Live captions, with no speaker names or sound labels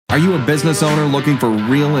Are you a business owner looking for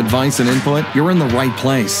real advice and input? You're in the right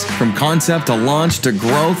place. From concept to launch to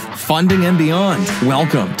growth, funding, and beyond.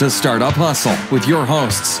 Welcome to Startup Hustle with your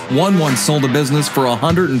hosts. One once sold a business for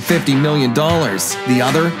 $150 million. The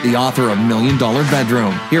other, the author of $1 Million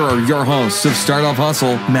Bedroom. Here are your hosts of Startup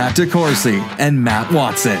Hustle, Matt DeCoursey and Matt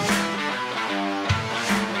Watson.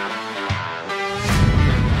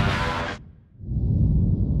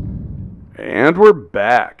 And we're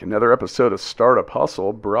back. Another episode of Startup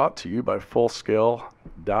Hustle brought to you by Fullscale.io.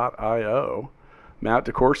 Matt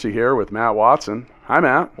DeCoursey here with Matt Watson. Hi,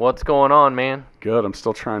 Matt. What's going on, man? Good. I'm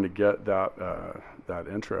still trying to get that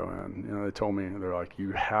intro in. You know, they told me, they're like,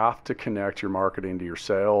 you have to connect your marketing to your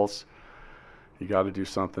sales. You got to do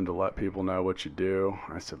something to let people know what you do.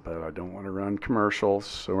 I said, but I don't want to run commercials,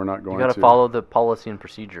 so we're not going to. You got to follow the policy and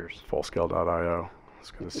procedures. Fullscale.io. I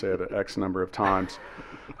was going to say it X number of times.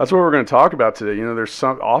 That's what we're going to talk about today. You know, there's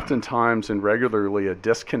oftentimes and regularly a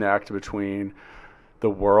disconnect between the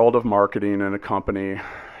world of marketing in a company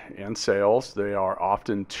and sales. They are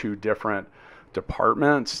often two different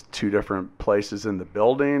departments, two different places in the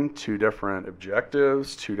building, two different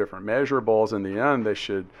objectives, two different measurables. In the end, they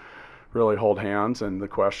should really hold hands. And the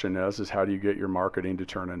question is how do you get your marketing to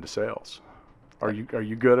turn into sales? Are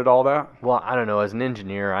you good at all that? Well, I don't know. As an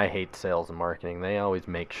engineer, I hate sales and marketing. They always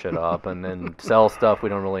make shit up and then sell stuff we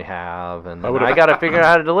don't really have, and I got to figure out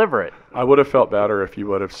how to deliver it. I would have felt better if you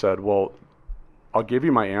would have said, well, I'll give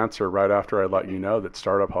you my answer right after I let you know that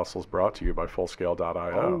Startup Hustle is brought to you by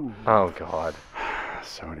Fullscale.io. Oh, God.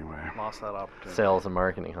 So anyway. Lost that opportunity. Sales and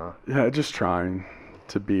marketing, huh? Yeah, just trying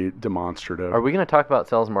to be demonstrative. Are we going to talk about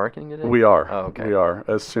sales and marketing today? We are. Oh, okay. We are.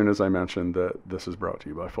 As soon as I mentioned that this is brought to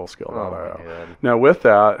you by Fullscale.io. Oh, now with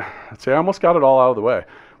that, I'd say I almost got it all out of the way.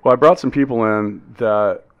 Well, I brought some people in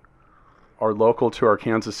that are local to our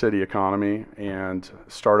Kansas City economy and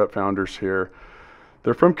startup founders here.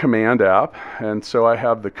 They're from Command App, and so I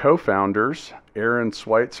have the co-founders,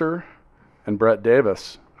 Switzer and Brett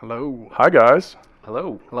Davis. Hello. Hi, guys.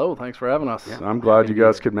 Hello. Hello. Thanks for having us. Yeah. I'm glad you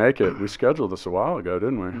guys could make it. We scheduled this a while ago,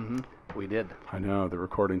 didn't we? Mm-hmm. We did. I know, the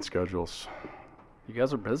recording schedules. You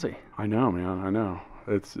guys are busy. I know, man. I know.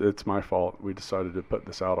 It's my fault. We decided to put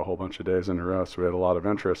this out a whole bunch of days in a row, so we had a lot of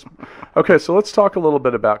interest. Okay, so let's talk a little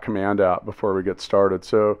bit about Command App before we get started.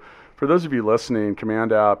 So for those of you listening,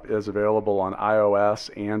 Command App is available on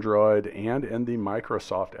iOS, Android, and in the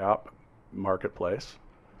Microsoft App Marketplace,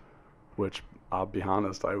 which I'll be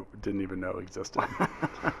honest, I didn't even know existed.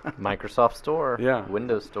 Microsoft Store. Yeah.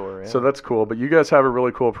 Windows Store. Yeah. So that's cool. But you guys have a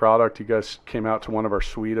really cool product. You guys came out to one of our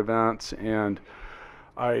suite events, and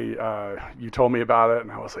you told me about it,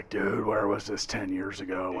 and I was like, dude, where was this 10 years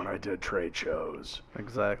ago when I did trade shows?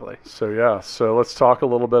 Exactly. So yeah, so let's talk a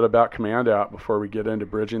little bit about Command App before we get into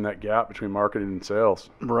bridging that gap between marketing and sales.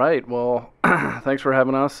 Right. Well, thanks for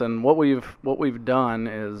having us. And what we've done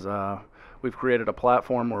is we've created a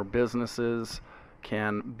platform where businesses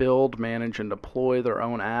can build, manage, and deploy their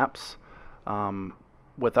own apps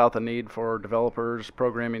without the need for developers,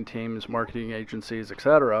 programming teams, marketing agencies,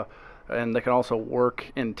 etc. And they can also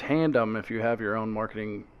work in tandem if you have your own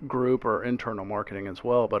marketing group or internal marketing as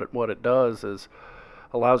well. But what it does is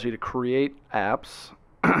allows you to create apps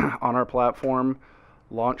on our platform,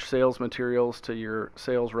 launch sales materials to your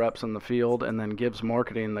sales reps in the field, and then gives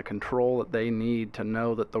marketing the control that they need to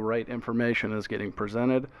know that the right information is getting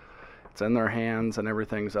presented. It's in their hands and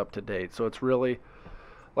everything's up to date. So it's really,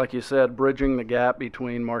 like you said, bridging the gap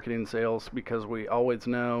between marketing and sales, because we always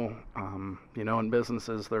know, in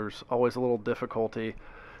businesses, there's always a little difficulty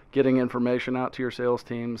getting information out to your sales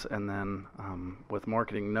teams, and then with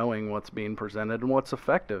marketing, knowing what's being presented and what's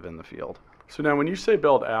effective in the field. So now when you say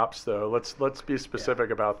build apps, though, let's be specific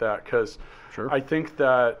about that, because Sure. I think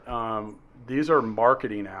that these are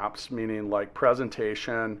marketing apps, meaning like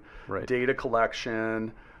presentation, Right. data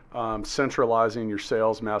collection, centralizing your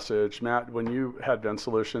sales message. Matt, when you had Vin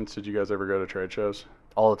Solutions, did you guys ever go to trade shows?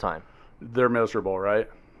 All the time. They're miserable, right?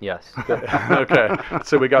 Yes. Okay,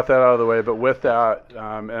 so we got that out of the way. But with that,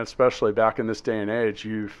 and especially back in this day and age,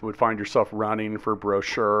 you would find yourself running for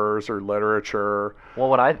brochures or literature. Well,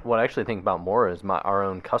 what I actually think about more is our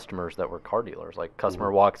own customers that were car dealers. Like,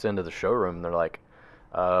 customer walks into the showroom and they're like,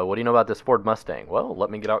 what do you know about this Ford Mustang? Well, let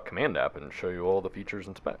me get out Command App and show you all the features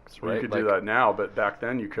and specs, right? You could do that now, but back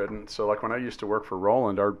then you couldn't. So like when I used to work for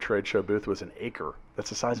Roland, our trade show booth was an acre. That's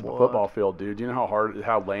the size of a football field, dude. You know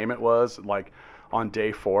how lame it was, like on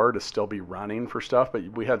day 4 to still be running for stuff? But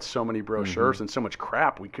we had so many brochures and so much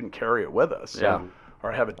crap, we couldn't carry it with us. Yeah.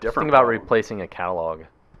 Or have a different Think about problem. replacing a catalog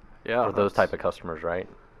for those type of customers, right?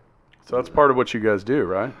 So that's part of what you guys do,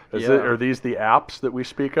 right? Yeah. Are these the apps that we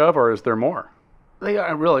speak of, or is there more? They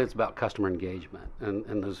are really. It's about customer engagement,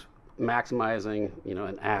 and there's maximizing,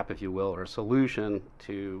 an app, if you will, or a solution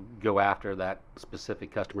to go after that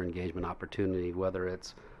specific customer engagement opportunity. Whether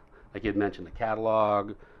it's, like you had mentioned, a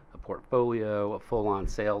catalog, a portfolio, a full-on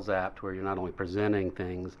sales app, to where you're not only presenting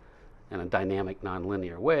things in a dynamic,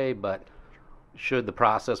 non-linear way, but should the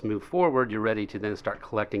process move forward, you're ready to then start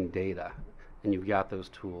collecting data, and you've got those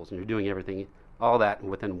tools, and you're doing everything, all that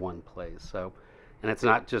within one place. So, and it's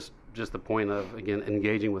not just the point of, again,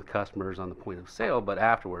 engaging with customers on the point of sale, but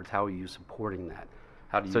afterwards, how are you supporting that?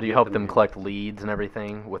 How do you So do you help them collect leads and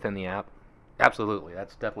everything within the app? Absolutely,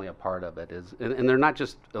 that's definitely a part of it. And they're not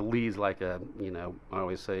just leads like I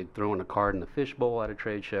always say, throwing a card in the fishbowl at a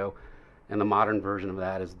trade show, and the modern version of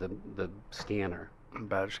that is the scanner.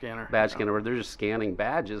 Badge scanner. Badge scanner, where they're just scanning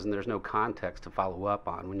badges and there's no context to follow up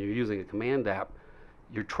on. When you're using a command app,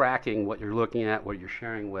 you're tracking what you're looking at, what you're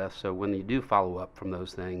sharing with, so when you do follow up from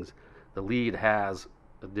those things, the lead has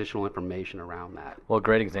additional information around that. Well, a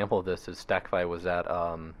great example of this is Stackify was at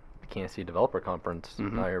the Kansas City Developer Conference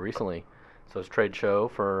here recently. So it's a trade show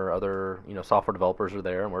for other, software developers are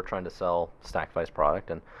there, and we're trying to sell Stackify's product.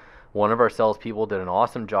 And one of our salespeople did an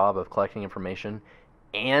awesome job of collecting information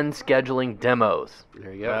and scheduling demos.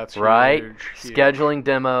 There you go. That's right? huge. Scheduling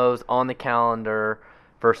demos on the calendar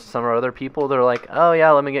versus some of our other people. They're like, oh,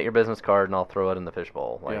 yeah, let me get your business card, and I'll throw it in the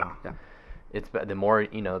fishbowl. Like, Yeah. It's the more,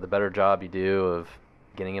 the better job you do of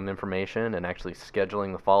getting them information and actually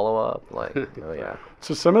scheduling the follow-up. Like, oh, yeah.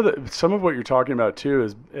 So some of what you're talking about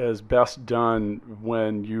too is best done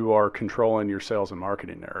when you are controlling your sales and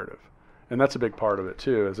marketing narrative, and that's a big part of it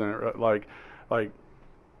too, isn't it? Like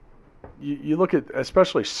you look at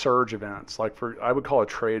especially surge events. Like I would call a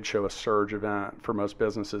trade show a surge event for most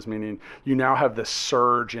businesses, meaning you now have this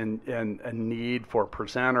surge in a need for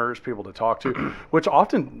presenters, people to talk to, which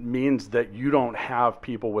often means that you don't have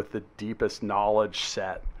people with the deepest knowledge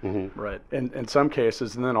set, Right. in some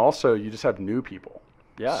cases, and then also you just have new people.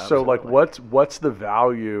 Yeah. So absolutely. like, what's the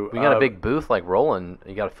value? We got a big booth like Roland.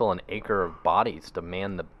 You got to fill an acre of bodies to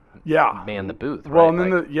man the booth. Well,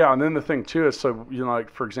 right? and then the thing too is, so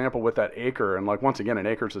like for example with that acre, and like once again, an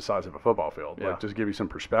acre is the size of a football field. Yeah. Like just to give you some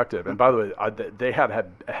perspective. And by the way, they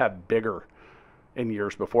had bigger in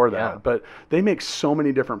years before that, Yeah. but they make so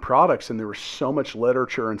many different products, and there was so much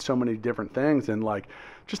literature and so many different things, and like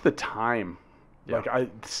just the time. Yeah. Like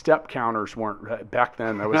step counters weren't back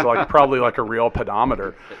then. That was like probably like a real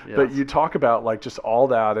pedometer. Yes. But you talk about like just all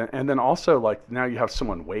that, and then also like now you have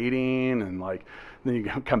someone waiting, and like then you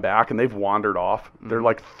come back and they've wandered off. They're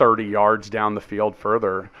like 30 yards down the field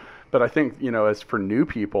further. But I think as for new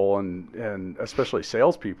people and especially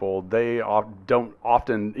salespeople, they don't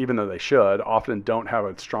often, even though they should, often don't have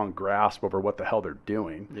a strong grasp over what the hell they're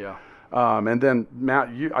doing. Yeah. And then Matt,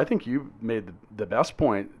 I think you made the best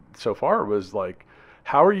point so far was like,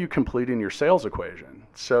 how are you completing your sales equation?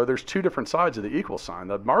 So there's two different sides of the equal sign.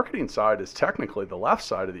 The marketing side is technically the left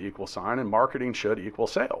side of the equal sign, and marketing should equal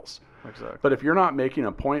sales. Exactly. But if you're not making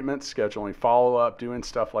appointments, scheduling follow-up, doing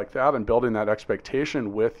stuff like that, and building that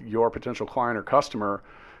expectation with your potential client or customer,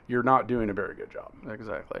 you're not doing a very good job.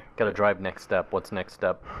 Exactly. Got to drive next step. What's next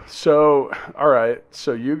step? So, all right.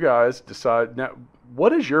 So you guys decide now.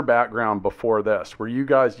 What is your background before this? Were you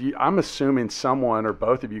guys? I'm assuming someone or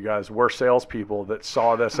both of you guys were salespeople that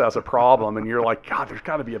saw this as a problem, and you're like, God, there's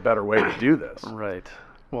got to be a better way to do this. Right.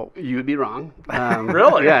 Well, You would be wrong.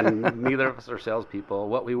 Really? Yeah, neither of us are salespeople.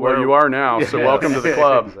 What we were. Well, you are now, so welcome to the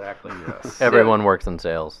club. Exactly, yes. Everyone works in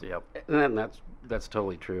sales. yep. And that's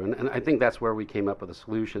totally true. And I think that's where we came up with a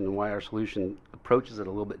solution, and why our solution approaches it a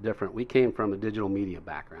little bit different. We came from a digital media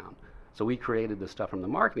background. So we created the stuff from the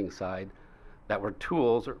marketing side that were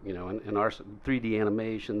tools, or, in our 3D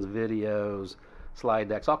animations, videos, slide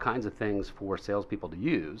decks, all kinds of things for salespeople to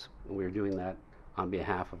use. And we were doing that on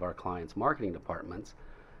behalf of our clients' marketing departments.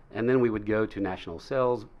 And then we would go to national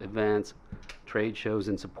sales events, trade shows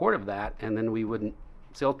in support of that, and then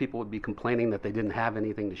salespeople would be complaining that they didn't have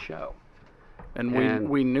anything to show. And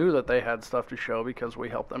we knew that they had stuff to show because we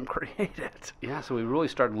helped them create it. Yeah, so we really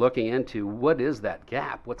started looking into what is that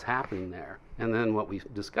gap, what's happening there. And then what we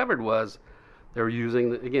discovered was they're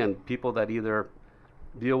using, again, people that either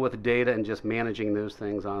deal with data and just managing those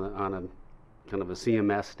things on a kind of a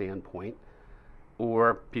CMS standpoint,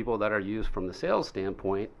 or people that are used from the sales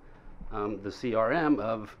standpoint, the CRM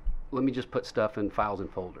of, let me just put stuff in files and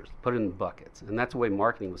folders, put it in buckets. And that's the way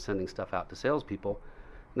marketing was sending stuff out to salespeople.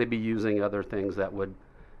 And they'd be using other things that would,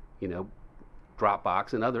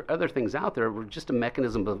 Dropbox and other things out there were just a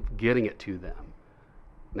mechanism of getting it to them.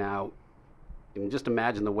 Now, just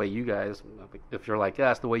imagine the way you guys, if you're like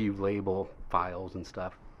us, the way you label files and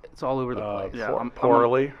stuff. it's all over the place. Yeah,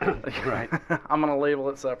 poorly. Right. I'm going to label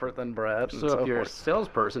it separate than Brett. So if you're a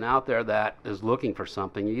salesperson out there that is looking for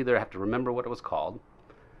something, you either have to remember what it was called,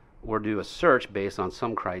 or do a search based on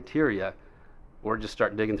some criteria, or just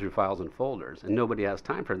start digging through files and folders. And nobody has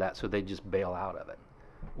time for that, so they just bail out of it.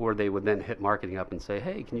 Or they would then hit marketing up and say,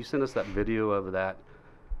 hey, can you send us that video of that,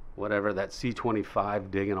 whatever, that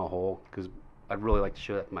C25 digging a hole? Because I'd really like to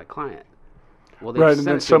show that to my client. Well, Right, and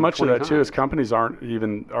then so much of that times. too is companies aren't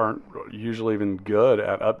usually even good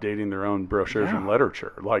at updating their own brochures and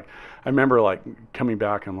literature. Like, I remember like coming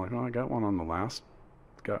back, I'm like, oh, I got one on the last,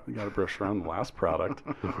 got a brochure on the last product.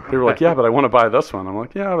 They were like, yeah, but I want to buy this one. I'm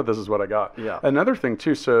like, yeah, but this is what I got. Yeah. Another thing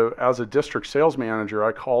too, so as a district sales manager,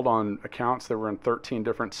 I called on accounts that were in 13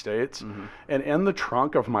 different states, and in the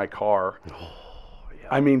trunk of my car.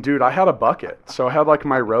 I mean, dude, I had a bucket. So I had like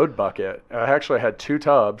my road bucket. I actually had 2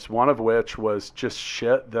 tubs, one of which was just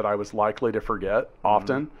shit that I was likely to forget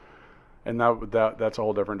often. And that's a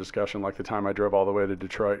whole different discussion, like the time I drove all the way to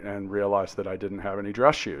Detroit and realized that I didn't have any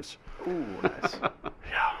dress shoes. Ooh, nice.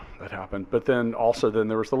 Yeah, that happened. But then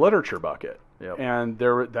there was the literature bucket. Yep. And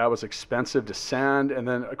that was expensive to send. And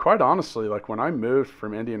then quite honestly, like when I moved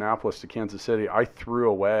from Indianapolis to Kansas City, I threw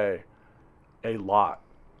away a lot.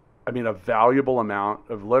 I mean, a valuable amount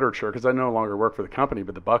of literature because I no longer work for the company,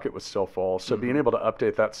 but the bucket was still full. So being able to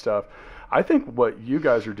update that stuff, I think what you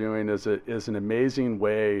guys are doing is an amazing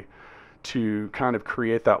way to kind of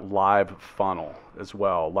create that live funnel as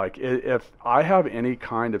well. Like if I have any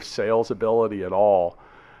kind of sales ability at all,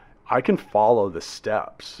 I can follow the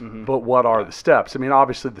steps. But what are the steps? I mean,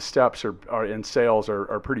 obviously the steps are in sales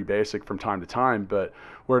are pretty basic from time to time, but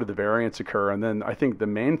where do the variants occur? And then I think the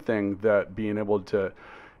main thing that being able to,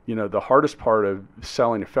 the hardest part of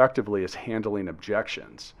selling effectively is handling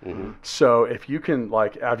objections. So if you can,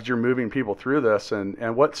 like, as you're moving people through this,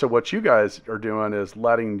 and what you guys are doing is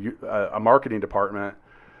letting a marketing department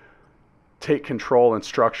take control and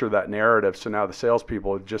structure that narrative. So now the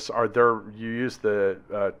salespeople just are there. You use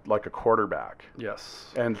like a quarterback.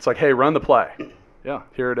 Yes. And it's like, hey, run the play. Yeah.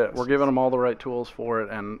 Here it is. We're giving them all the right tools for it.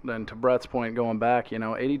 And then to Brett's point, going back,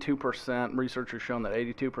 82%, research has shown that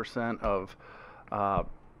 82% of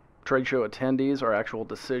trade show attendees are actual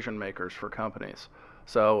decision makers for companies.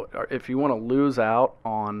 So if you want to lose out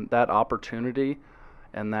on that opportunity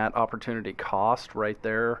and that opportunity cost right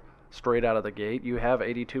there straight out of the gate, you have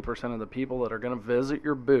 82% of the people that are going to visit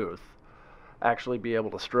your booth actually be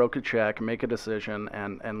able to stroke a check, make a decision,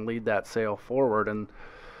 and lead that sale forward. And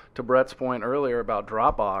to Brett's point earlier about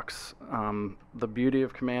Dropbox, the beauty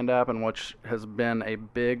of Command App and which has been a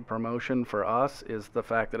big promotion for us is the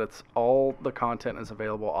fact that it's all the content is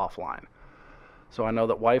available offline. So I know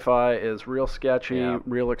that Wi-Fi is real sketchy,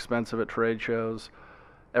 real expensive at trade shows.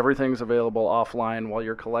 Everything's available offline while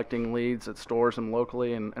you're collecting leads. It stores them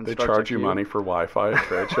locally and they starts charge a you queue. money for Wi-Fi at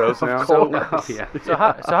trade shows now. So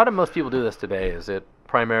how do most people do this today? Is it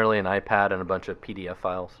primarily an iPad and a bunch of PDF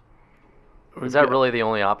files? Is that really the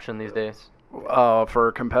only option these days?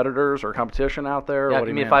 For competitors or competition out there? Yeah, what do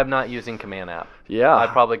you mean? if I'm not using Command App, Yeah. I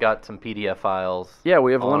probably got some PDF files. Yeah,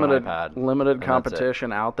 we have on an limited iPad, and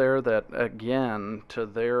competition out there that, again, to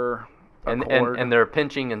their accord. And they're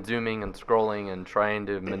pinching and zooming and scrolling and trying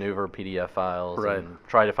to maneuver PDF files Right. and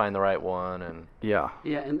try to find the right one. And Yeah.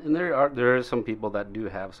 Yeah, and there are some people that do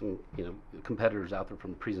have some competitors out there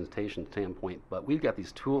from a presentation standpoint, but we've got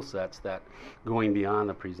these tool sets that going beyond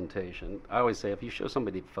the presentation. I always say if you show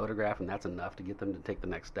somebody a photograph and that's enough to get them to take the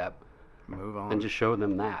next step, Move on. then just show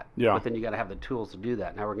them that. Yeah. But then you got to have the tools to do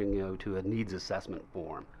that. Now we're going to go to a needs assessment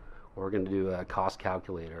form, or we're going to do a cost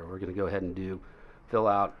calculator, or we're going to go ahead and fill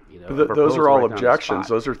out, But those are all right there on the objections.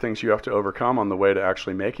 spot. Those are things you have to overcome on the way to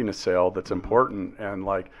actually making a sale that's important. And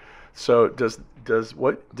like, so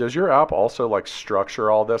does your app also like structure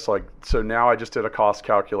all this? Like, so now I just did a cost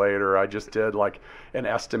calculator. I just did like an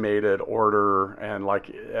estimated order, and like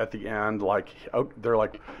at the end, like they're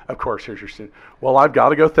like, of course, here's your student. Well, I've got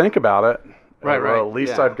to go think about it. Right, Well, right, at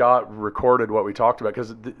least yeah. I've got recorded what we talked about,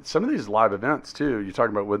 because some of these live events too, you're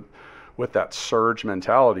talking about with that surge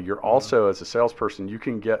mentality, you're also, as a salesperson, you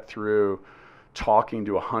can get through talking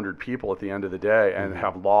to 100 people at the end of the day and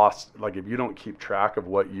have lost, like if you don't keep track of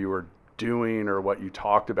what you were doing or what you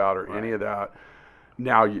talked about or any of that,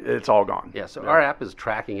 now it's all gone. Yeah, so our app is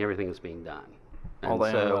tracking everything that's being done. All And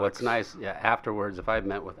the so analytics. what's nice, afterwards, if I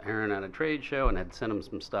met with Aaron at a trade show and had sent him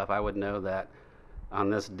some stuff, I would know that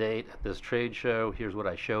on this date at this trade show, here's what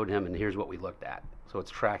I showed him and here's what we looked at. So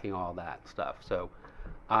it's tracking all that stuff. So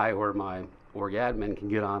I or my org admin can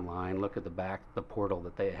get online, look at the portal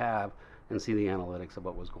that they have, and see the analytics of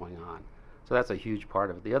what was going on. So that's a huge part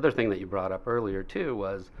of it. The other thing that you brought up earlier too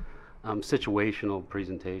was situational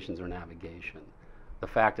presentations or navigation. The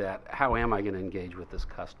fact that how am I going to engage with this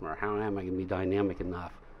customer? How am I going to be dynamic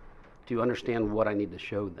enough to understand what I need to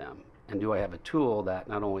show them? And do I have a tool that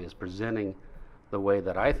not only is presenting the way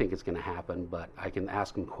that I think it's going to happen, but I can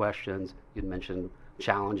ask them questions. You'd mentioned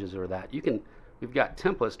challenges or that. We've got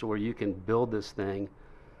templates to where you can build this thing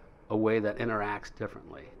a way that interacts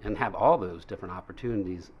differently and have all those different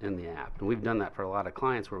opportunities in the app. And we've done that for a lot of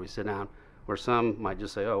clients where we sit down, where some might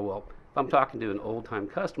just say, oh, well, if I'm talking to an old-time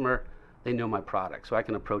customer, they know my product, so I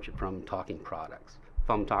can approach it from talking products. If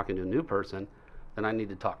I'm talking to a new person, then I need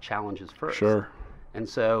to talk challenges first. Sure. And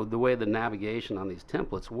so the way the navigation on these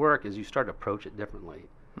templates work is you start to approach it differently.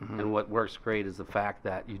 And what works great is the fact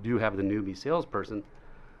that you do have the newbie salesperson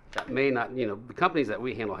that may not, the companies that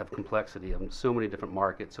we handle have complexity of so many different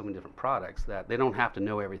markets, so many different products that they don't have to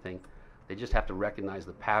know everything. They just have to recognize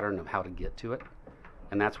the pattern of how to get to it.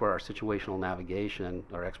 And that's where our situational navigation,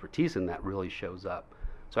 our expertise in that really shows up.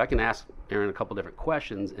 So I can ask Aaron a couple different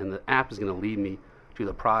questions, and the app is going to lead me to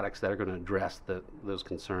the products that are going to address those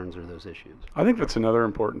concerns or those issues. I think that's another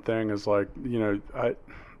important thing is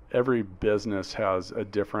every business has a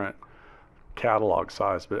different catalog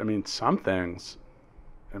size, but I mean, some things,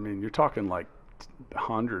 you're talking like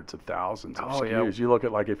hundreds of thousands of SKUs. Yeah. You look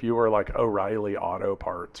at if you were like O'Reilly Auto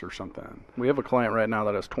Parts or something. We have a client right now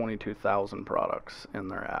that has 22,000 products in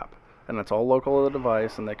their app, and it's all local to the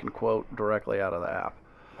device, and they can quote directly out of the app.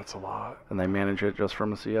 That's a lot. And they manage it just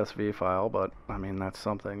from a CSV file, but that's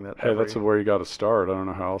something that... Hey, that's where you got to start. I don't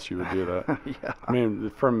know how else you would do that. Yeah.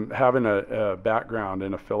 From having a background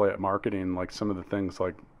in affiliate marketing, some of the things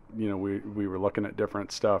we were looking at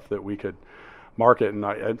different stuff that we could market,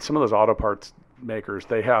 and some of those auto parts makers,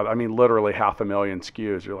 they have, literally 500,000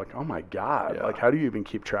 SKUs. You're like, oh my God, yeah. How do you even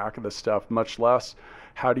keep track of this stuff? Much less,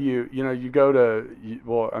 how do you go to,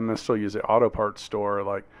 I'm going to still use the auto parts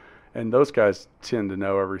store, and those guys tend to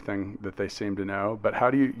know everything that they seem to know. But how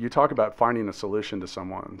do you talk about finding a solution to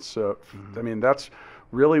someone? So, that's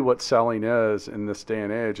really what selling is in this day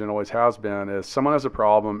and age, and always has been, is someone has a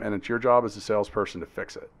problem, and it's your job as a salesperson to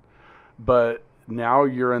fix it. But now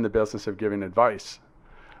you're in the business of giving advice,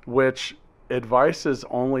 which advice is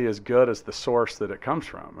only as good as the source that it comes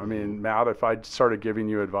from. Matt, if I started giving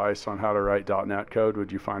you advice on how to write .NET code,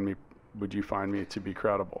 would you find me to be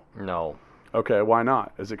credible? No. Okay, why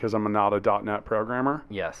not? Is it because I'm not a .NET programmer?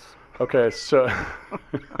 Yes. Okay, so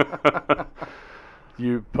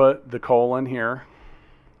you put the colon here.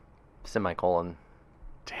 Semicolon.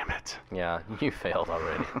 Damn it. Yeah, you failed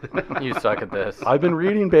already. You suck at this. I've been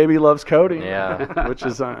reading Baby Loves Coding. Yeah. Which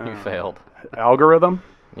is... you failed. Algorithm?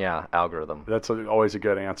 Yeah, algorithm. That's always a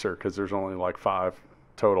good answer, because there's only 5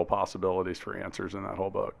 total possibilities for answers in that whole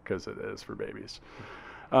book, because it is for babies.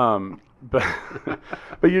 But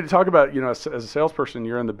you talk about, as a salesperson,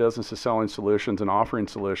 you're in the business of selling solutions and offering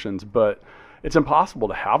solutions, but it's impossible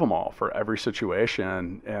to have them all for every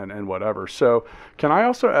situation and whatever. So can I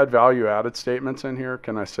also add value added statements in here?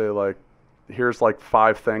 Can I say here's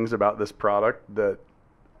 5 things about this product that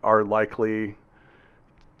are likely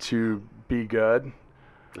to be good?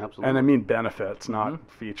 Absolutely. And benefits, not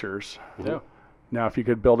features. Yeah. Now, if you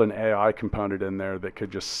could build an AI component in there that could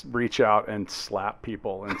just reach out and slap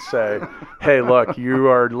people and say, hey, look, you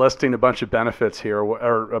are listing a bunch of benefits here,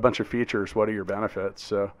 or a bunch of features. What are your benefits?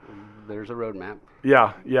 So there's a roadmap.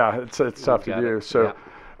 Yeah, it's tough to do. So,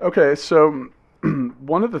 okay, so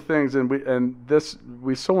one of the things,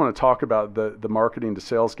 we still want to talk about the marketing to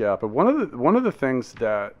sales gap, but one of the things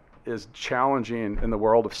that is challenging in the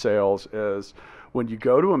world of sales is when you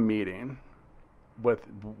go to a meeting with,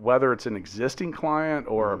 whether it's an existing client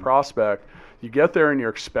or a prospect, you get there and you're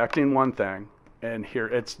expecting one thing, and here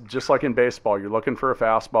it's just like in baseball, you're looking for a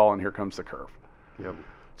fastball and here comes the curve. Yep.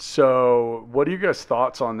 So what are you guys'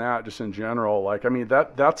 thoughts on that, just in general?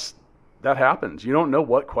 That happens. You don't know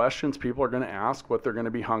what questions people are going to ask, what they're going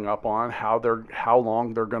to be hung up on, how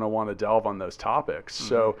long they're going to want to delve on those topics.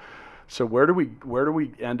 So where do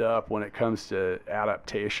we end up when it comes to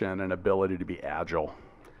adaptation and ability to be agile?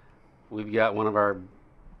 We've got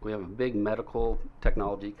we have a big medical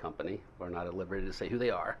technology company, we're not at liberty to say who they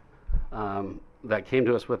are, that came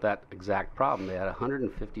to us with that exact problem. They had a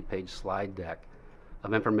 150-page slide deck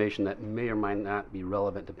of information that may or might not be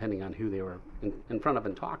relevant depending on who they were in front of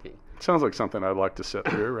and talking. Sounds like something I'd like to sit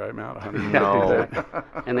through, right, Matt? 150 No.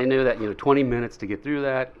 And they knew that 20 minutes to get through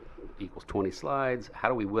that equals 20 slides. How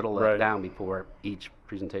do we whittle that down before each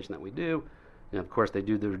presentation that we do? And of course, they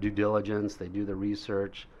do their due diligence, they do the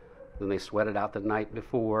research, then they sweat it out the night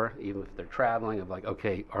before, even if they're traveling, of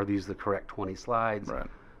okay, are these the correct 20 slides? Right.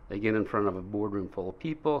 They get in front of a boardroom full of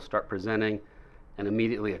people, start presenting, and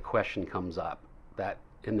immediately a question comes up that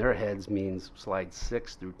in their heads means slides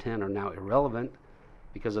 6 through 10 are now irrelevant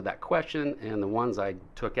because of that question, and the ones I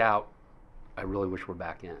took out, I really wish were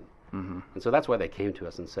back in. And so that's why they came to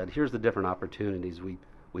us and said, here's the different opportunities we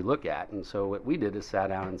look at. And so what we did is sat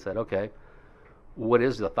down and said, okay, what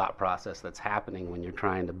is the thought process that's happening when you're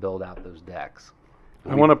trying to build out those decks?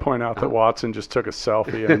 I want to point out that Watson just took a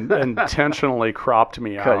selfie and intentionally cropped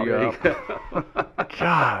me out. Cut you out.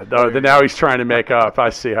 God, now he's trying to make up. I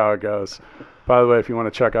see how it goes. By the way, if you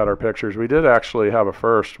want to check out our pictures, we did actually have a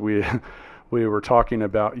first. We were talking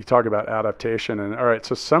about, you talk about adaptation, and all right,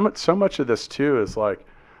 so much of this too is like,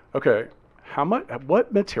 okay,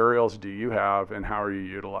 what materials do you have and how are you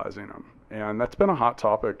utilizing them? And that's been a hot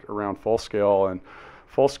topic around Full Scale, and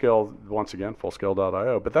Full Scale, once again,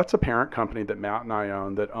 fullscale.io, but that's a parent company that Matt and I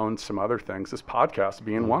own that owns some other things, this podcast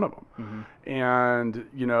being one of them. And,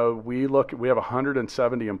 you know, we have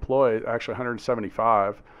 170 employees, actually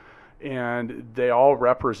 175, and they all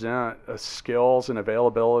represent skills and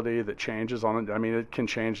availability that changes it can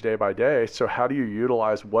change day by day. So how do you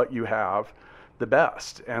utilize what you have the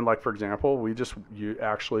best? And like, for example, you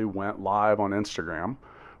actually went live on Instagram,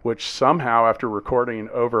 which somehow after recording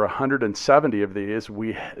over 170 of these,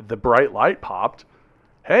 the bright light popped.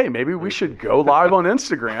 Hey, maybe we should go live on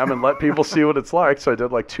Instagram and let people see what it's like. So I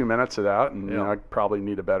did like 2 minutes of that, and you know, I probably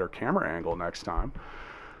need a better camera angle next time.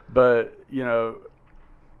 But, you know,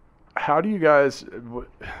 how do you guys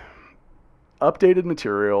updated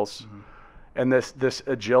materials and this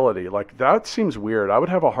agility, like that seems weird. I would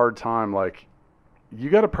have a hard time, like you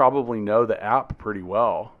got to probably know the app pretty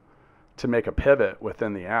well to make a pivot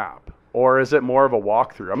within the app. Or is it more of a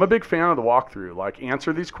walkthrough? I'm a big fan of the walkthrough, like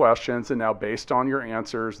answer these questions and now based on your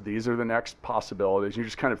answers, these are the next possibilities. You're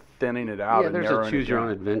just kind of thinning it out. Yeah, and there's narrowing a choose it your down.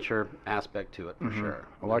 own adventure aspect to it for sure.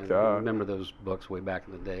 I like And that. Remember those books way back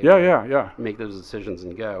in the day? Yeah. Make those decisions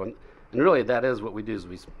and go. And really that is what we do is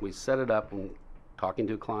we set it up and talking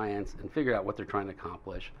to clients and figure out what they're trying to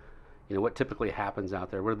accomplish. You know, what typically happens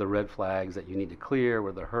out there, what are the red flags that you need to clear, what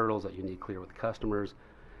are the hurdles that you need to clear with customers.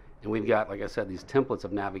 And we've got, like I said, these templates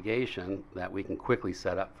of navigation that we can quickly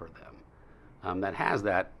set up for them. That has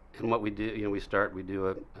that, and what we do, you know, we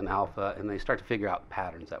do an alpha, and they start to figure out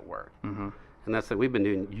patterns that work. And that's that we've been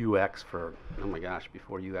doing UX for, oh my gosh,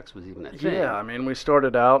 before UX was even a thing. Yeah, I mean, we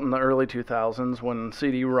started out in the early 2000s when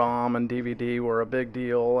CD-ROM and DVD were a big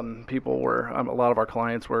deal, and people were, a lot of our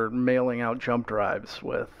clients were mailing out jump drives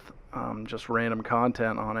with just random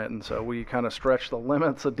content on it, and so we kind of stretched the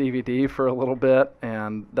limits of DVD for a little bit,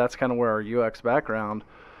 and that's kind of where our UX background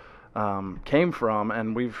came from,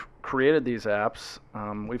 and we've created these apps.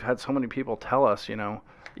 We've had so many people tell us, you know,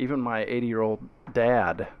 even my 80-year-old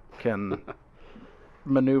dad can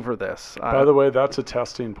maneuver this. By the way, that's a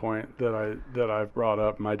testing point that I've brought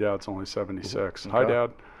up. My dad's only 76. Hi,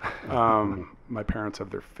 Dad. My parents have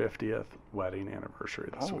their 50th wedding anniversary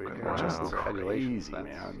this week, which is crazy,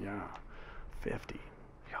 man. Yeah, 50.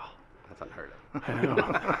 Yeah, that's unheard of. I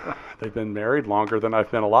know. They've been married longer than I've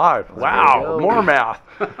been alive. Wow, more math.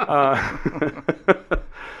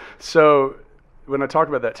 So when I talk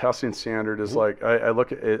about that testing standard, is like I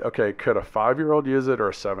look at it. Okay, could a 5-year-old use it or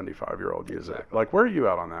a 75-year-old use it? Like, where are you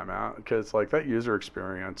at on that, Matt? Because like that user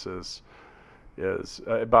experience is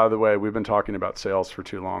by the way, we've been talking about sales for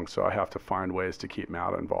too long, so I have to find ways to keep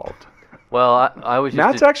Matt involved. Well, I was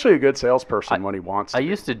Matt's actually a good salesperson when he wants to. I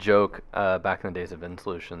used to joke back in the days of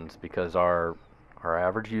InSolutions because our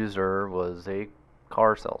average user was a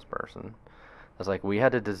car salesperson. I was like, we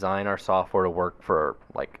had to design our software to work for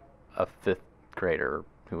like a 5th grader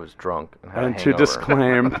who was drunk and had a to hangover.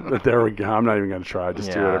 disclaim that there we go. I'm not even going to try.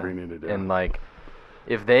 Just do whatever you need to do. And like,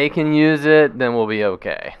 if they can use it, then we'll be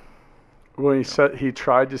okay. Well, he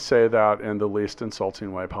tried to say that in the least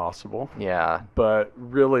insulting way possible. Yeah. But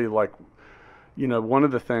really, like, you know, one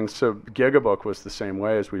of the things, so Gigabook was the same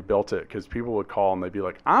way as we built it, because people would call and they'd be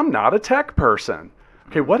like, I'm not a tech person.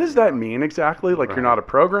 Okay, what does that mean exactly? Like, you're not a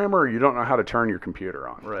programmer, or you don't know how to turn your computer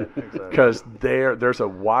on. Right, exactly. Because there's a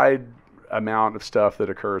wide amount of stuff that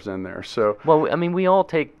occurs in there. So, well, I mean, we all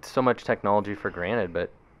take so much technology for granted, but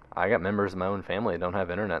I got members of my own family that don't have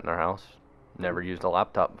internet in their house. Never used a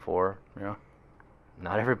laptop before. Yeah.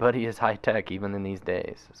 Not everybody is high tech, even in these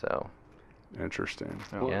days. So. Interesting.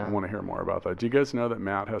 Yeah. I want to hear more about that. Do you guys know that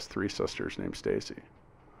Matt has 3 sisters named Stacy?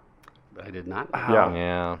 I did not.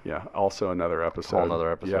 Yeah. Yeah. Also another episode. Whole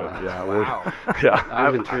another episode. Yeah. Wow. Yeah.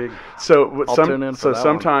 I'm intrigued. So tune in for that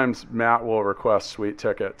sometimes Matt will request suite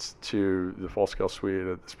tickets to the Full Scale Suite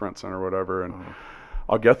at the Sprint Center or whatever, and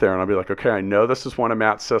I'll get there and I'll be like, okay, I know this is one of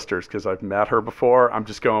Matt's sisters because I've met her before. I'm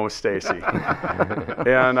just going with Stacy.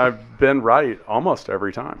 And I've been right almost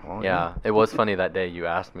every time. Yeah, it was funny that day you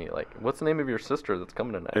asked me, like, what's the name of your sister that's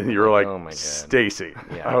coming tonight? And you were like, oh my God. Stacy.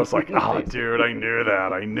 Yeah. I was like, oh, dude, I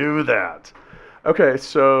knew that. Okay,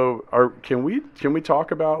 so can we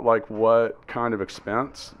talk about like what kind of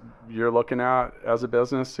expense you're looking at as a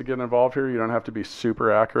business to get involved here? You don't have to be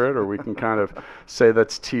super accurate, or we can kind of say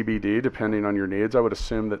that's TBD depending on your needs. I would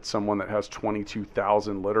assume that someone that has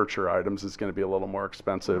 22,000 literature items is going to be a little more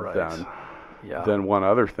expensive than one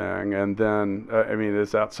other thing. And then, I mean,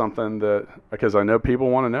 is that something that, because I know people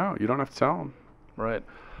want to know, you don't have to tell them. Right.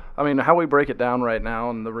 I mean, how we break it down right now,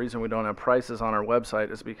 and the reason we don't have prices on our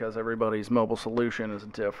website is because everybody's mobile solution is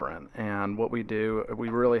different. And what we do, we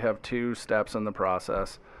really have 2 steps in the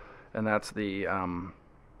process, and that's the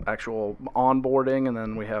actual onboarding, and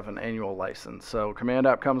then we have an annual license. So Command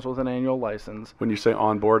App comes with an annual license. When you say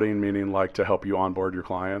onboarding, meaning like to help you onboard your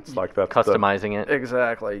clients, like that's customizing it,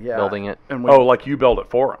 exactly, yeah, building it. And like you build it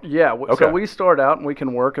for them. Yeah, okay. So we start out and we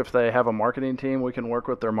can work, if they have a marketing team, we can work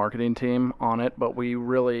with their marketing team on it, but we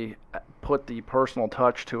really put the personal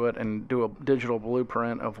touch to it and do a digital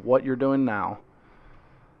blueprint of what you're doing now.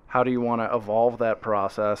 How do you want to evolve that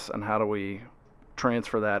process, and how do we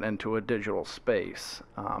transfer that into a digital space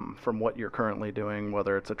from what you're currently doing,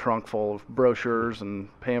 whether it's a trunk full of brochures and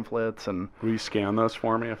pamphlets. And will you scan those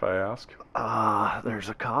for me if I ask? There's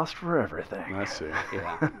a cost for everything. I see.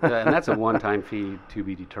 Yeah, and that's a one-time fee to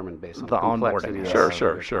be determined based on the complexity onboarding.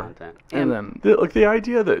 of Sure. content. And then the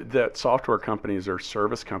idea that software companies or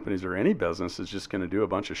service companies or any business is just going to do a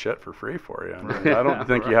bunch of shit for free for you. I don't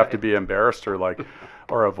think you have to be embarrassed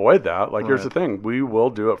or avoid that. Like, here's the thing: we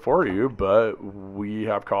will do it for you, but we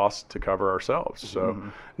have costs to cover ourselves. So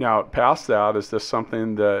now, past that, is this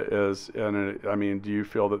something that is? I mean, do you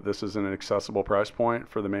feel that this is an accessible price point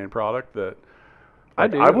for the main product? That I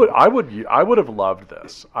do. I would have loved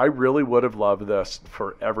this. I really would have loved this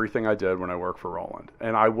for everything I did when I worked for Roland,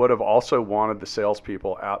 and I would have also wanted the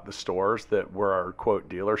salespeople at the stores that were our quote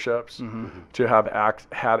dealerships to have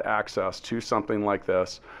had access to something like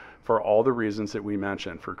this. For all the reasons that we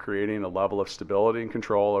mentioned, for creating a level of stability and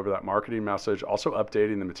control over that marketing message, also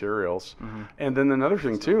updating the materials. And then another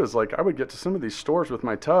thing too is, like, I would get to some of these stores with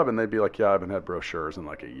my tub and they'd be like, yeah, I haven't had brochures in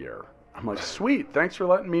like a year. I'm like, sweet, thanks for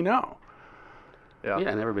letting me know. Yeah,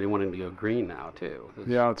 and everybody wanting to go green now too.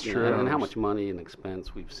 Yeah, it's true. And how much money and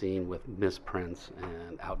expense we've seen with misprints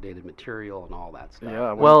and outdated material and all that stuff.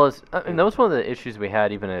 Yeah, well, and that was one of the issues we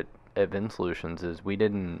had even at Vin Solutions, is we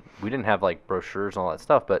didn't have like brochures and all that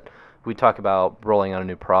stuff, but we talk about rolling out a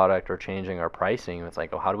new product or changing our pricing. It's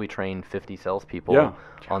like, oh, how do we train 50 salespeople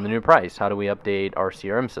on the new price? How do we update our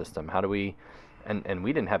CRM system? How do we, and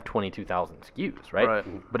we didn't have 22,000 SKUs, right?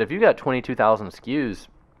 But if you got 22,000 SKUs,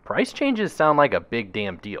 price changes sound like a big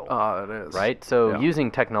damn deal. It is. Right? So using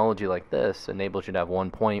technology like this enables you to have one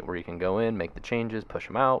point where you can go in, make the changes, push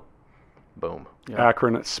them out. Boom.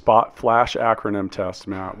 Acronym, spot flash acronym test,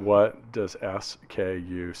 Matt. What does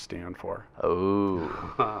SKU stand for?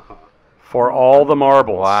 Oh. For all the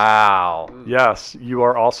marbles. Wow. Yes, you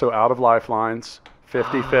are also out of lifelines,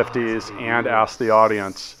 50/50s, and ask the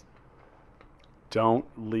audience. Don't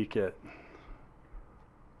leak it.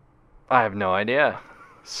 I have no idea.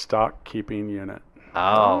 Stock keeping unit.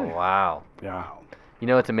 Oh, wow. Yeah. You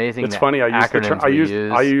know, it's amazing. It's funny. I used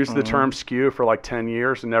the term SKU for like 10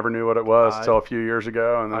 years and never knew what it was until a few years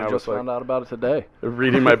ago, and then I just was found out about it today.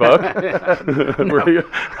 Reading my book. Were you?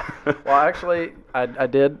 Well, actually, I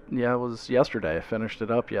did. Yeah, it was yesterday. I finished it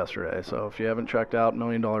up yesterday. So if you haven't checked out $1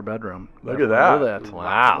 Million Bedroom, look at that. do that.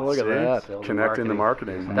 Wow. Look at that. Connecting the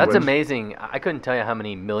marketing. That's amazing. I couldn't tell you how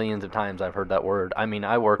many millions of times I've heard that word. I mean,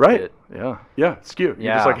 I worked it. Yeah, SKU.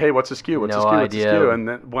 You're just like, hey, what's a SKU? What's a SKU? What's a idea. SKU? And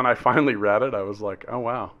then when I finally read it, I was like, oh,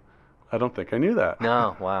 wow. I don't think I knew that.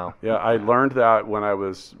 No, wow. Yeah, I learned that when I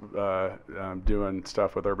was doing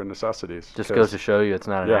stuff with Urban Necessities. Just goes to show you it's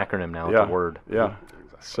not an acronym now, it's a word. Yeah.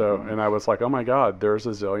 So, and I was like, oh my God, there's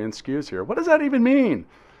a zillion SKUs here. What does that even mean?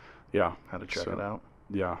 Yeah. Had to check it out.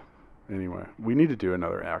 Yeah. Anyway, we need to do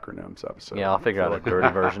another acronyms episode. Yeah, I'll figure out a dirty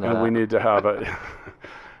version of that. And we need to have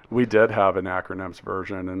we did have an acronyms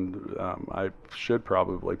version, and I should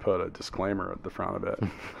probably put a disclaimer at the front of it.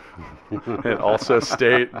 And also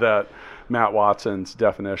state that Matt Watson's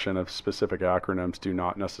definition of specific acronyms do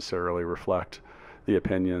not necessarily reflect the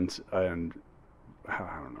opinions, and I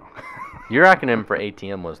don't know. Your acronym for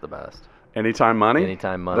ATM was the best. Anytime Money?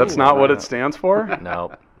 Anytime Money. That's not what it stands for?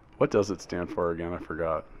 No. What does it stand for again? I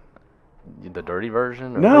forgot. The dirty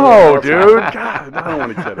version? No, dude. God, I don't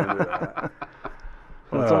want to get into that.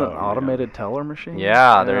 It's on an automated teller machine?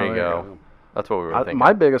 Yeah, there you go. That's what we were thinking.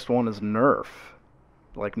 My biggest one is Nerf.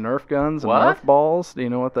 Like Nerf guns and What? Nerf balls. Do you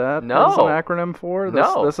know what that No. is an acronym for?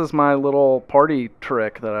 No. This is my little party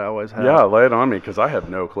trick that I always have. Yeah, lay it on me because I have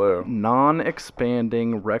no clue.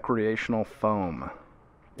 Non-expanding recreational foam.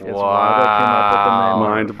 Is why they came up with the name.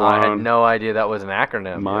 Mind Nerf. blown. I had no idea that was an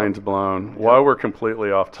acronym. Mind blown. While we're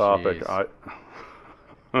completely off topic, Jeez.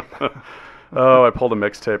 I pulled a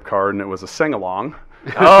mixtape card and it was a sing-along.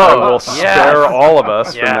 Oh, Will yes. spare all of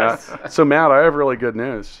us Yes. from that. So, Matt, I have really good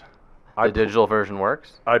news. The digital version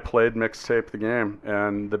works? I played Mixtape the game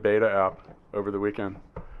and the beta app over the weekend.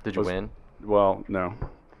 Did you win? Well, no.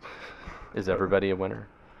 Is everybody a winner?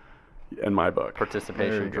 In my book.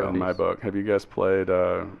 Participation In trophies? my book. Have you guys played,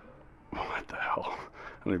 what the hell?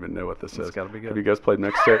 I don't even know what this is. It's gotta be good. Have you guys played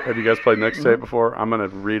Mixtape? Have you guys played Mixtape before? I'm going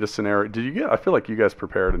to read a scenario. I feel like you guys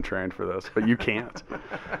prepared and trained for this, but you can't.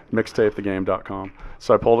 Mixtapethegame.com.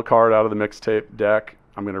 So I pulled a card out of the Mixtape deck.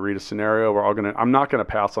 I'm going to read a scenario. I'm not going to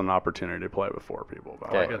pass on an opportunity to play with 4 people. By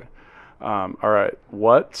the Okay. way. All right.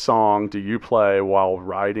 What song do you play while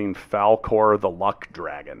riding Falcor the Luck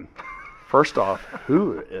Dragon? First off,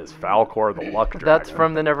 who is Falcor the Luck Dragon? That's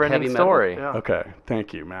from the Neverending Heavy metal. Story. Yeah. Okay.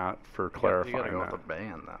 Thank you, Matt, for You clarifying gotta go that. with the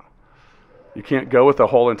band though. You can't go with the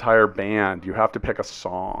whole entire band. You have to pick a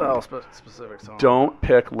song. Oh, specific song. Don't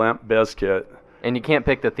pick Limp Bizkit. And you can't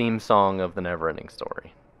pick the theme song of the Neverending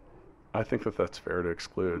Story. I think that's fair to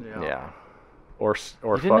exclude. Yeah. Yeah. Or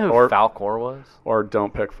You didn't know who Falcor was? or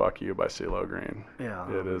don't pick "Fuck You" by CeeLo Green. Yeah.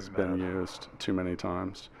 It that would has be been bad. used too many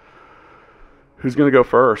times. Who's gonna go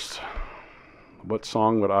first? What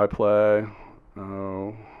song would I play?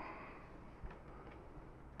 Oh,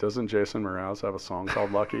 doesn't Jason Mraz have a song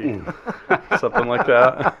called "Lucky"? Something like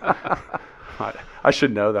that. I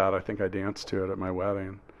should know that. I think I danced to it at my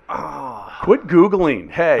wedding. Oh. Quit Googling.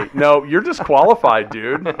 Hey, no, you're disqualified,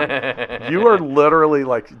 dude. You are literally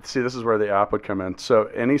like, see, this is where the app would come in. So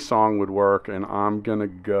any song would work, and I'm going to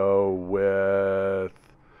go with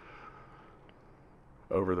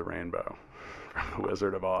Over the Rainbow from The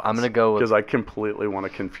Wizard of Oz. I'm gonna go with- because I completely want to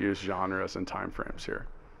confuse genres and time frames here.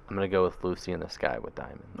 I'm going to go with Lucy in the Sky with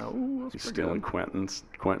Diamonds. Oh, You that's pretty stealing good.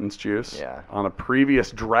 Quentin's juice? Yeah. On a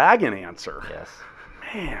previous dragon answer. Yes.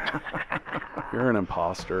 Man, you're an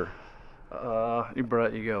imposter.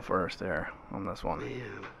 Brett, you go first there on this one.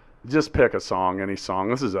 Just pick a song, any song.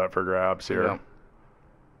 This is up for grabs here. Yeah.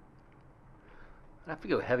 I have to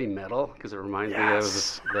go heavy metal because it reminds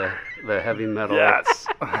Yes. me of the heavy metal. Yes.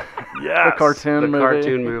 Yes. The cartoon The movie.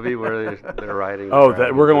 cartoon movie where they're riding. the Oh, that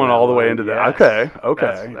dragons we're going and all the that way one. into that. Yes. Okay.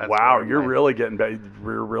 Okay. That's Wow, where you're my- really getting back.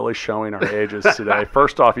 We're really showing our ages today.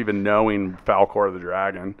 First off, even knowing Falcor the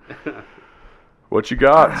Dragon. What you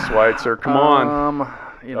got, Switzer? Come on.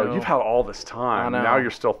 You know, You've had all this time. I know. Now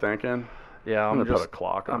you're still thinking. yeah, I'm I'm gonna just put a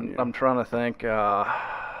clock on you. I'm trying to think.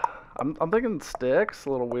 I'm thinking Styx, a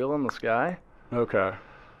little wheel in the sky. Okay.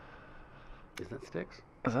 Is that Styx?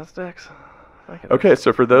 Is that Styx? I think it Okay,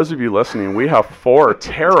 so for those of you listening, we have 4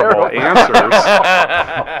 terrible answers,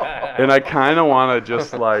 and I kind of want to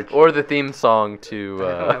just like, Or the theme song to I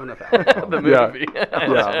don't have enough alcohol. the Yeah. movie.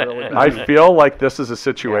 yeah, really bad. I feel like this is a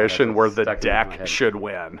situation that's where the stuck in my deck head. should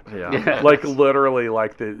win. Yeah. Yeah. Like literally,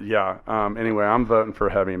 like the Anyway, I'm voting for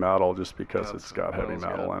heavy metal just because That's- it's got heavy metal's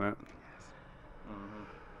metal good. in it.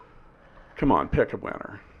 Come on, pick a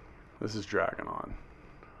winner. This is dragging on.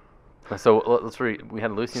 So let's read. We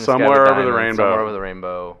had Lucy in the Sky Somewhere with Over the Diamonds, Rainbow. Somewhere Over the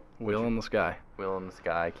Rainbow. Wheel in the sky. Wheel in the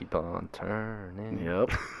Sky. Keep on turning.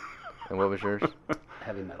 Yep. And what was yours?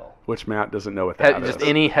 Heavy metal. Which Matt doesn't know what that is. Just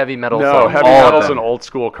any heavy metal No, song. heavy all of metal's them. an old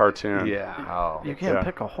school cartoon. Yeah. Oh. You can't Yeah.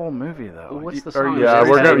 pick a whole movie though. What's You- the are song? you Yeah, Heavy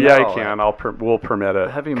we're serious? gonna. Yeah, you metal. can. We'll permit it.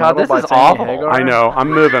 Heavy God, metal this by is Sammy awful. Hagar? I know. I'm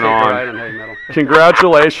moving Take a ride on. on heavy metal.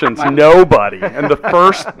 Congratulations, nobody. And the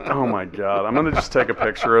first. Oh my God! I'm gonna just take a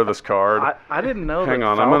picture of this card. I didn't know Hang that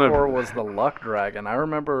on, I'm gonna- Falcor was the luck dragon. I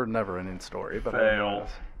remember Neverending Story, but I didn't know Fail.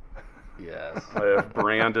 this. Yes. I have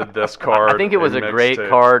branded this card. I think it was in a great mixtape.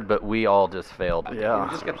 card, but we all just failed. Yeah.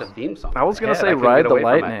 We just got the theme song. I was gonna in my head. say I couldn't Ride get the away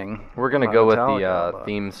from it. Lightning. We're going to by go with Metallica, the but-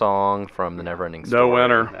 theme song from the Neverending No Story.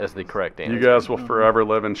 winner. As the correct answer. You guys will forever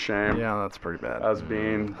live in shame Yeah, that's pretty bad. as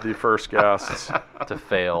being the first guests. To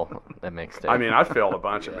fail at mixtape. I mean, I failed a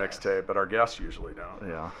bunch at mixtape, but our guests usually don't.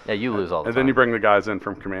 Yeah. yeah, you lose all the And time. then you bring the guys in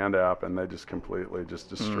from Command App, and they just completely just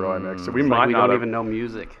destroy mixtape. We It's might like we not don't have- even know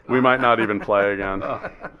music. We might not even play again.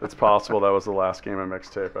 It's possible that was the last game of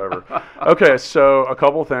mixtape ever. Okay, so a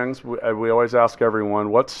couple things. We always ask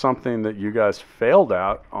everyone, what's something that you guys failed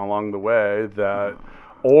at along the way that,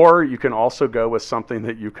 or you can also go with something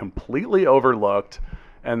that you completely overlooked,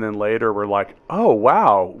 and then later we're like, oh,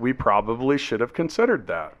 wow, we probably should have considered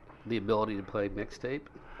that. The ability to play mixtape.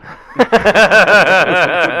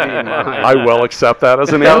 I will accept that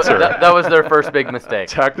as an answer. That was their first big mistake.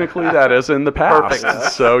 Technically, that is in the past.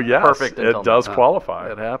 Perfect. So, yes, Perfect it does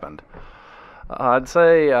qualify. It happened. I'd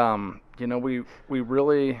say, we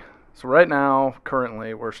really, so right now,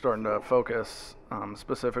 currently, we're starting to focus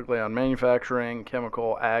specifically on manufacturing,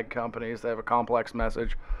 chemical, ag companies. They have a complex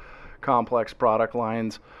message, complex product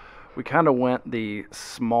lines. We kind of went the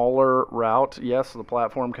smaller route. Yes, the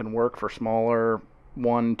platform can work for smaller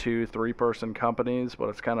 1, 2, 3 person companies, but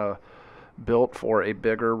it's kind of built for a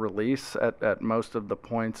bigger release at most of the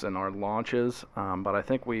points in our launches. But I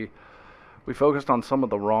think we focused on some of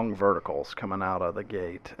the wrong verticals coming out of the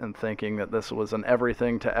gate and thinking that this was an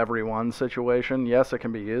everything to everyone situation. Yes, it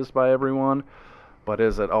can be used by everyone, but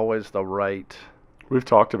is it always the right We've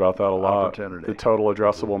talked about that a lot. opportunity? The total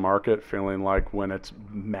addressable market, feeling like when it's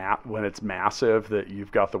massive that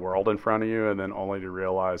you've got the world in front of you, and then only to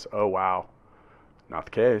realize, oh wow, not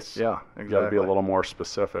the case. Yeah, exactly. You got to be a little more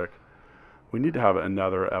specific. We need to have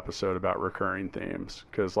another episode about recurring themes,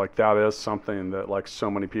 because like that is something that like so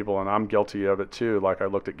many people, and I'm guilty of it too. Like I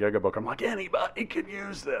looked at Gigabook, I'm like, anybody could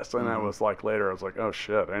use this, and I was like later, I was like, oh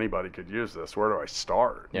shit, anybody could use this. Where do I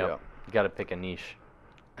start? Yep. Yeah, you got to pick a niche.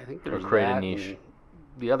 I think Or there's create a that, niche. and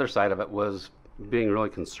the other side of it was being really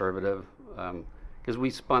conservative, because we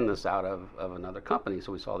spun this out of another company,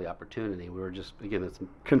 so we saw the opportunity. We were just, again, it's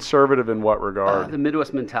Conservative in what regard? the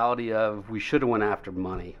Midwest mentality of we should have went after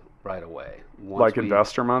money right away. Once Like we-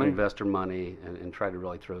 investor money? Investor money, and try to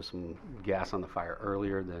really throw some gas on the fire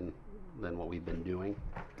earlier than what we've been doing.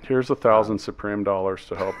 Here's $1,000 Supreme dollars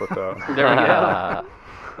to help with that. There we go.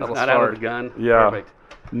 That'll Not out of start. the gun. Yeah. Perfect.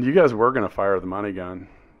 You guys were going to fire the money gun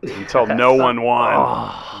until no one won.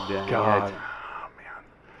 Dang God. it.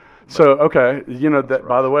 So, okay, that,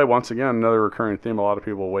 by the way, once again, another recurring theme, a lot of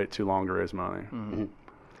people wait too long to raise money. Mm-hmm.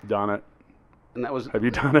 Done it. And that was Have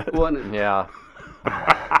you done it? well, and Yeah.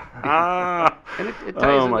 And it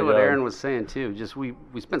ties Oh, my into what God. Aaron was saying too. Just we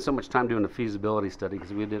spent so much time doing a feasibility study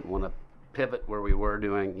because we didn't want to pivot where we were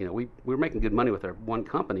doing. We were making good money with our one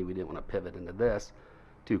company. We didn't want to pivot into this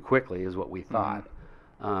too quickly, is what we thought.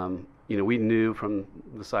 We knew from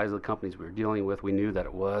the size of the companies we were dealing with, we knew that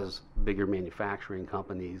it was bigger manufacturing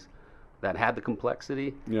companies that had the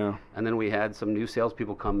complexity. Yeah. And then we had some new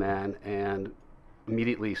salespeople come in and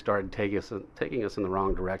immediately started taking us in the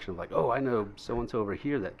wrong direction of like, oh, I know so-and-so over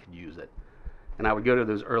here that could use it. And I would go to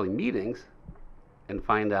those early meetings and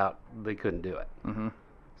find out they couldn't do it. Mm-hmm.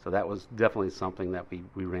 So that was definitely something that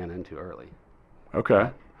we ran into early.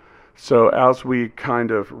 Okay. So as we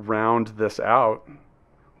kind of round this out,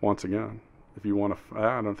 once again, if you want to,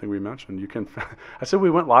 I don't think we mentioned, you can, I said we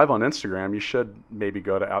went live on Instagram. You should maybe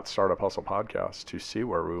go to @Startup Hustle Podcast to see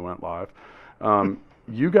where we went live.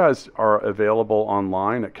 You guys are available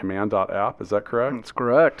online at command.app, is that correct? That's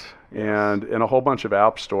correct. And in a whole bunch of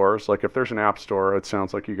app stores. Like if there's an app store, it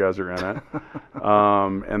sounds like you guys are in it.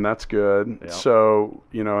 And that's good. Yep. So,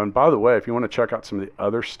 and by the way, if you want to check out some of the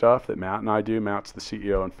other stuff that Matt and I do, Matt's the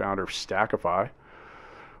CEO and founder of Stackify,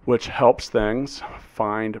 which helps things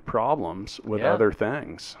find problems with Yeah. other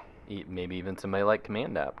things. Maybe even somebody like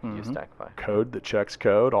Command App could use Stackify. Code that checks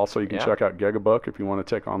code. Also, you can Yeah. check out Gigabook if you want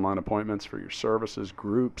to take online appointments for your services,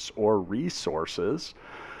 groups, or resources.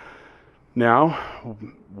 Now,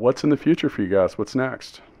 what's in the future for you guys? What's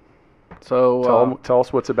next? So Tell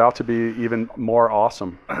us what's about to be even more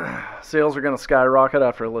awesome. sales are going to skyrocket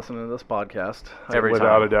after listening to this podcast. Every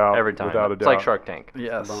Without time. a doubt. Every time. Without a It's like doubt. Shark Tank.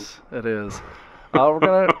 Yes, it is. We're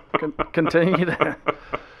going to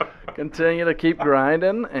continue to keep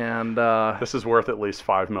grinding, and This is worth at least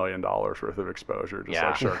 $5 million worth of exposure, just Yeah.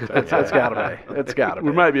 like Shark Tank. it's got to be. It's got to be.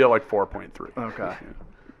 We might be at like 4.3. Okay.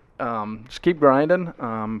 Just keep grinding,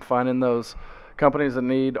 finding those companies that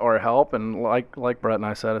need our help, and like Brett and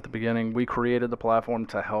I said at the beginning, we created the platform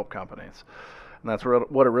to help companies, and that's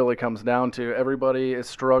what it really comes down to. Everybody is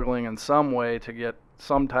struggling in some way to get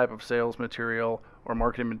some type of sales material or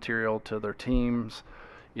marketing material to their teams,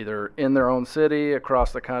 either in their own city,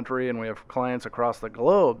 across the country, and we have clients across the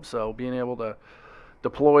globe. So being able to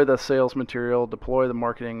deploy the sales material, deploy the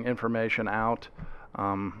marketing information out,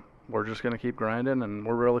 we're just going to keep grinding, and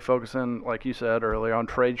we're really focusing, like you said earlier, on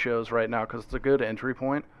trade shows right now because it's a good entry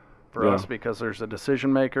point for Yeah. us because there's a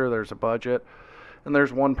decision maker, there's a budget, and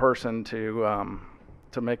there's one person to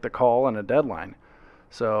make the call and a deadline.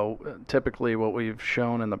 So typically what we've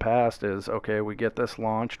shown in the past is, okay, we get this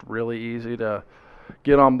launched, really easy to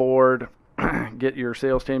get on board, get your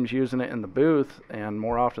sales teams using it in the booth, and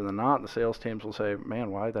more often than not, the sales teams will say,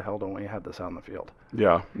 man, why the hell don't we have this out in the field?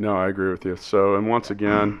 Yeah, no, I agree with you. So, and once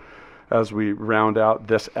again, as we round out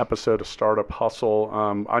this episode of Startup Hustle.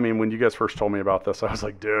 I mean, when you guys first told me about this, I was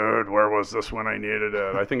like, dude, where was this when I needed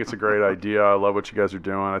it? I think it's a great idea. I love what you guys are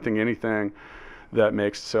doing. I think anything that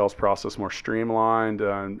makes the sales process more streamlined.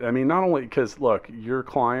 I mean, not only because, look, your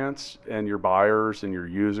clients and your buyers and your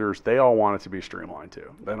users, they all want it to be streamlined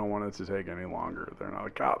too. They don't want it to take any longer. They're not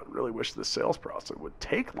like, God, I really wish the sales process would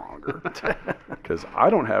take longer because I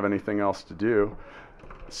don't have anything else to do.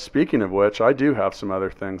 Speaking of which, I do have some other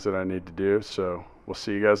things that I need to do. So we'll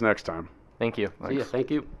see you guys next time. Thank you. See ya.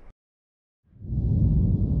 Thank you.